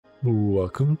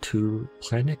Welcome to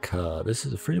Planetka. This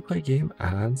is a free-to-play game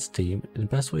on Steam, and the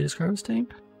best way to describe Steam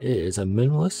is a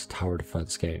minimalist tower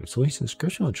defense game. So leave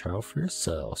subscription and trial for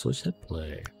yourself. So let's hit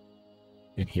play.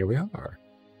 And here we are.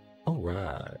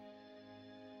 Alright.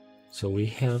 So we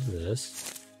have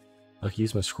this. I can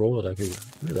use my scroll, but I can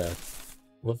do that.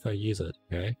 What if I use it?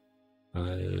 Okay.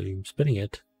 I'm spinning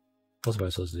it. What am I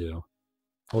supposed to do?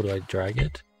 Oh, do I drag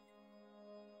it?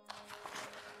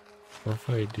 What if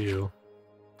I do?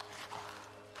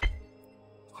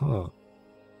 Huh.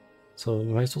 So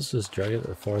am I supposed to just drag it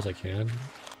as far as I can?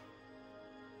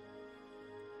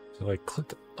 So I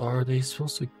clicked. Are they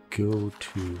supposed to go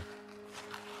to?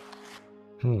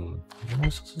 What am I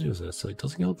supposed to do with this? So it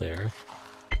doesn't go there.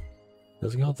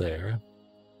 Doesn't go there.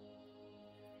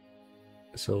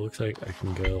 So it looks like I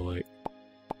can go like.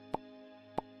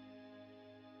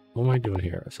 What am I doing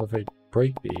here? So if I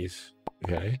break these,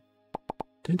 okay.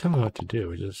 Didn't tell me what to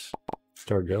do. Just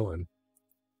start going.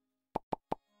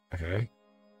 Okay,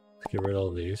 let's get rid of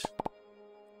all these.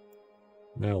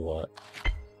 Now what?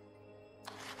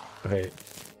 Okay.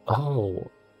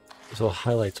 Oh, so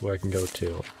highlights where I can go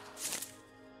to.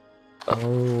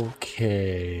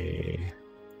 Okay.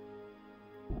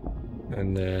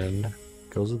 And then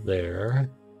goes there.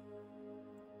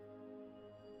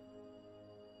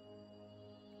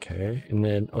 Okay, and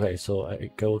then okay, so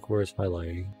I go look where it's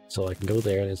highlighting. So I can go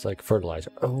there, and it's like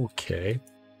fertilizer. Okay.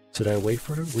 So then I wait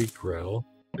for it to regrow.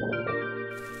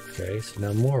 Okay, so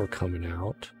now more are coming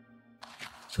out.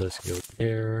 So let's go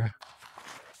there,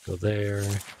 go there,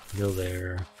 go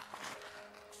there.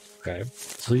 Okay,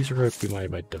 so these are going to be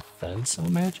my defense, I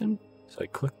imagine. So I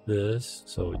click this,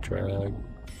 so drag,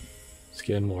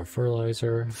 scan more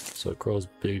fertilizer, so it grows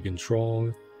big and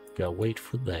strong. Gotta wait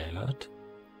for that.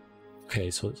 Okay,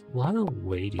 so it's a lot of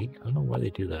waiting. I don't know why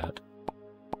they do that.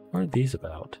 What are these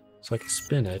about? So I can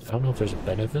spin it. I don't know if there's a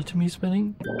benefit to me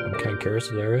spinning. I'm kind of curious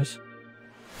if there is.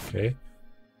 Okay.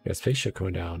 Got a spaceship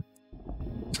coming down.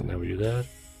 So now we do that.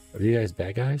 Are these guys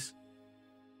bad guys?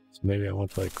 So maybe I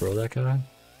want to like grow that guy.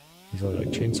 He's only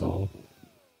like chainsaw.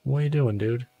 What are you doing,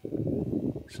 dude?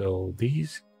 So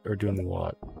these are doing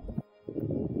what?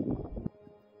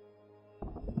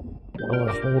 Oh,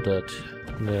 I hold it.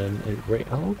 And then it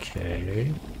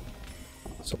okay.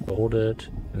 So hold it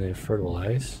and then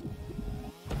fertilize.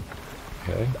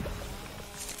 Okay,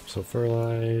 so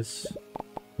fertilize,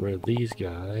 rid of these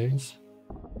guys.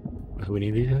 We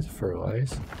need these guys to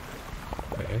fertilize.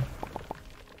 Okay.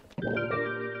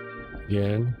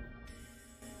 Again.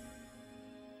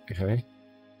 Okay.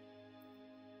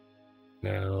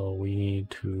 Now we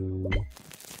need to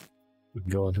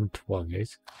go on to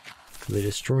twice. They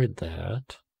destroyed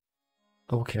that.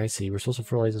 Okay, I see. We're supposed to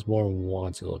fertilize this more than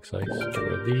once, it looks like. So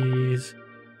destroy these,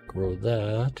 grow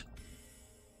that.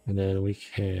 And then we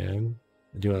can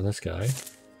do on this guy.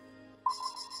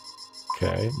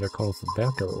 Okay, they're calling for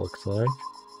backup, it looks like.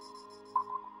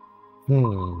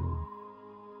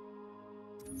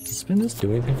 Does spin this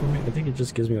do anything for me? I think it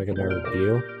just gives me like another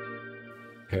view.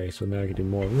 Okay, so now I can do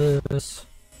more of this.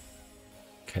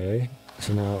 Okay,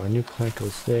 so now our new plant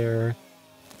goes there.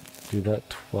 Do that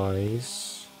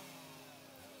twice.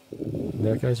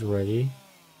 That guy's ready.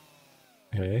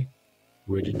 Okay,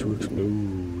 ready to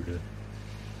explode.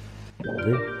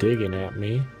 They're digging at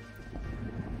me.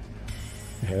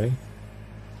 Okay.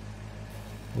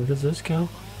 Where does this go?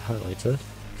 Highlights it.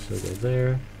 So go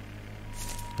there.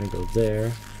 And go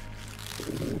there.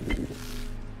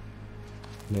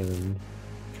 And then,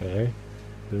 okay.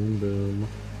 Boom, boom.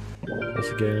 This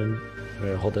again.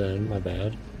 Okay, hold in, my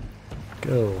bad.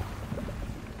 Go.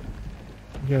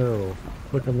 Go.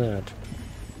 Click on that.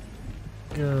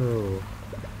 Go.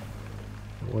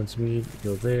 It wants me to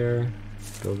go there.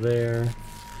 Go there.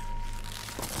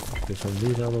 Get some of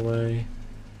these out of the way.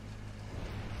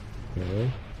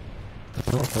 Okay. I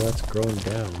don't know how that's growing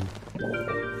down.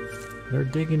 They're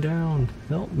digging down.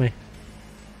 Help me.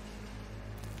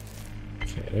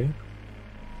 Okay.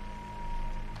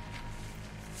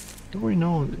 Don't really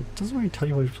know. It doesn't really tell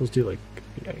you what you're supposed to do. Like,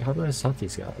 how do I stop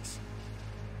these guys?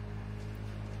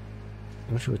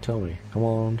 What should it tell me? Come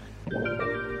on.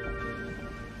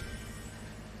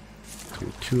 Do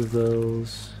two of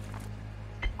those.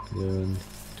 Then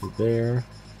to there.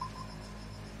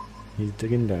 He's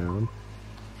digging down.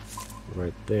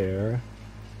 Right there.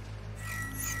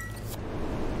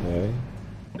 Okay.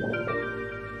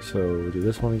 So do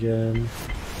this one again.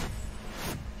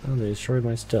 Oh, they destroyed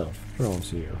my stuff. What else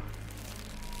to you?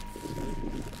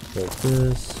 Like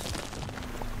this.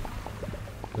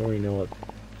 I don't really know what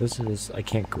this is. I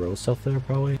can't grow stuff there,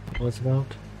 probably. What it's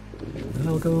about. And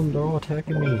look at them, they're all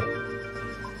attacking me.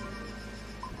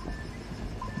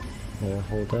 Yeah,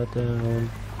 hold that down.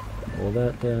 Hold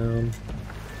that down.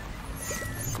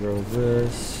 Grow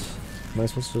this. Am I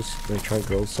supposed to just like try to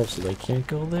grow stuff so they can't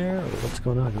go there? Or what's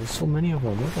going on? There's so many of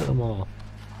them. Look at them all.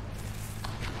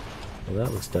 Well,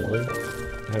 that looks deadly.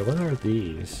 Hey, what are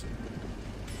these?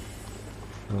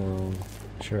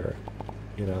 Sure.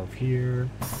 Get out of here.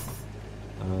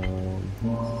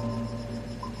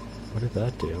 What did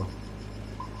that do?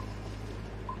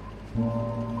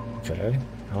 Okay.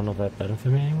 I don't know if that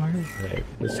benefited me anywhere. Okay,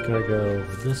 this guy go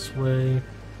this way.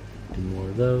 Do more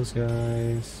of those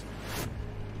guys.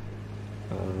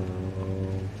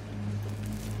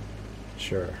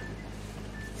 Sure.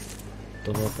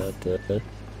 Don't know what that did.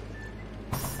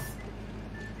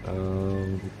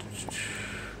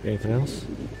 Anything else?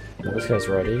 No, this guy's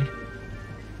ready.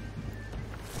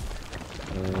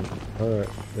 Alright,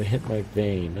 they hit my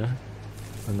vein. I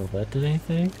don't know if that did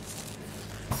anything.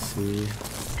 Let's see.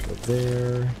 Go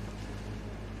there.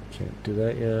 Can't do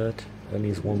that yet. That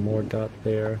needs one more dot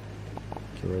there.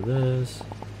 Get rid of this.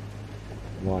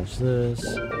 Launch this.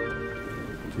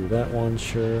 Do that one,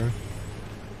 sure.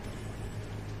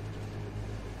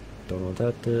 Don't know what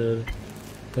that did.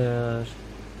 That.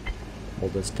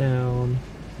 Hold this down.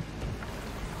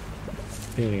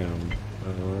 Bam.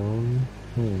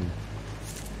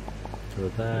 Do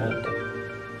that.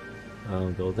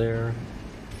 Go there.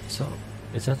 So,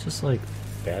 is that just like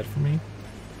bad for me?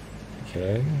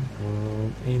 Okay.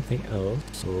 Anything else?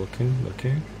 So looking.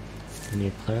 We need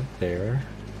a plant there.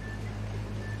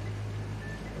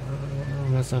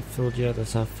 That's not filled yet.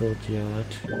 Is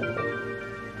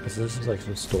this like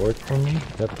some storage for me?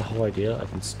 Is that the whole idea? I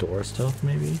can store stuff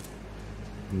maybe?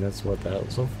 And that's what that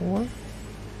was all for?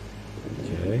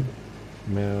 Okay.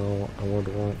 Now I would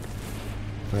want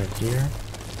right here.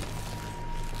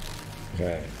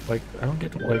 Okay. Like, I don't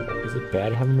get, like, is it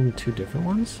bad having them two different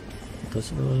ones?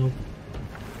 Does it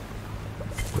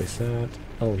place that?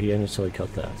 Oh, he initially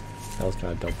cut that. That was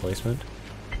kind of dumb placement.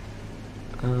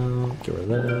 Get rid of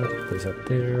that. Place that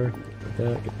there. Get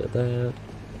that. Get rid of that.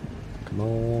 Come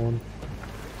on.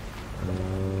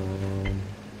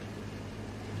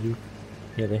 You.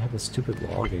 Yeah, they have a stupid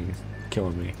logging. It's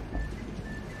killing me.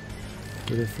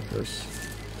 Get it first.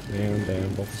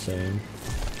 Bam, both the same.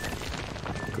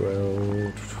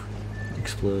 Grow.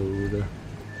 Explode.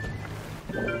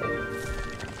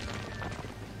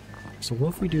 So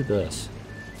what if we do this?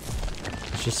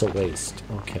 It's just a waste.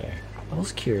 Okay. I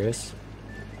was curious.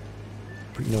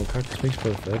 But, you know, practice makes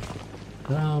perfect.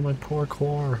 Ah, my poor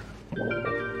core.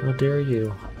 How dare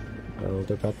you? Oh,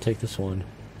 they're about to take this one.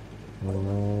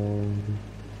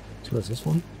 So what's this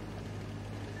one?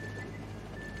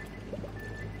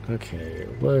 Okay,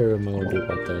 what am I gonna do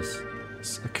about this?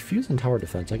 It's a confusing tower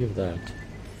defense, I give that.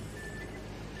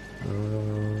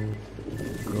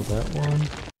 Grow that one.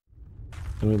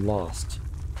 And we lost.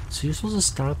 So you're supposed to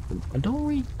stop them. I don't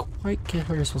really quite get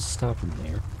how you're supposed to stop them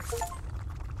there.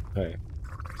 Okay.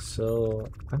 So,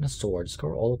 I'm a sword.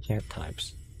 Score all the plant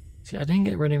types. See, I didn't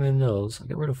get rid of any of those. I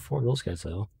got rid of 4 of those guys,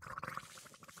 though.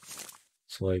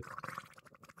 So, like...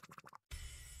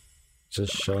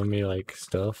 just showing me, like,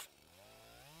 stuff.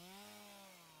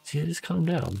 See, I just cut them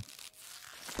down.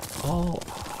 Oh,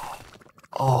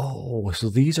 so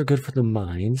these are good for the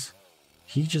mines.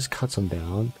 He just cuts them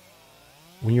down.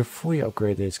 When you're fully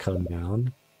upgraded, they just cut them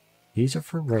down. These are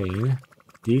for rain.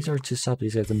 These are to stop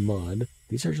these guys in mud.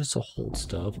 These are just to hold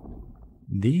stuff.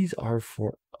 These are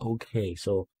for... okay,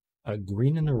 so a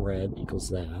green and a red equals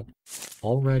that.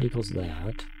 All red equals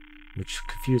that, which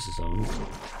confuses them.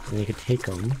 And you can take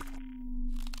them.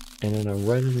 And then a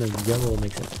red and a yellow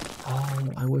makes it... oh,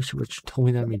 I wish you would have told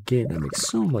me that again. That makes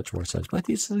so much more sense. But I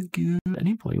think it's a good... at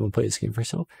any point you want to play this game for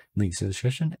yourself, links in the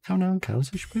description. Countdown,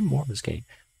 so you should play more of this game.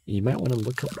 You might want to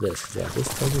look up this, because yeah, this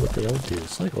tells you what they all do.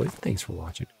 So like always, thanks for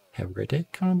watching. Have a great day,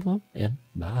 comment below, and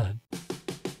bye.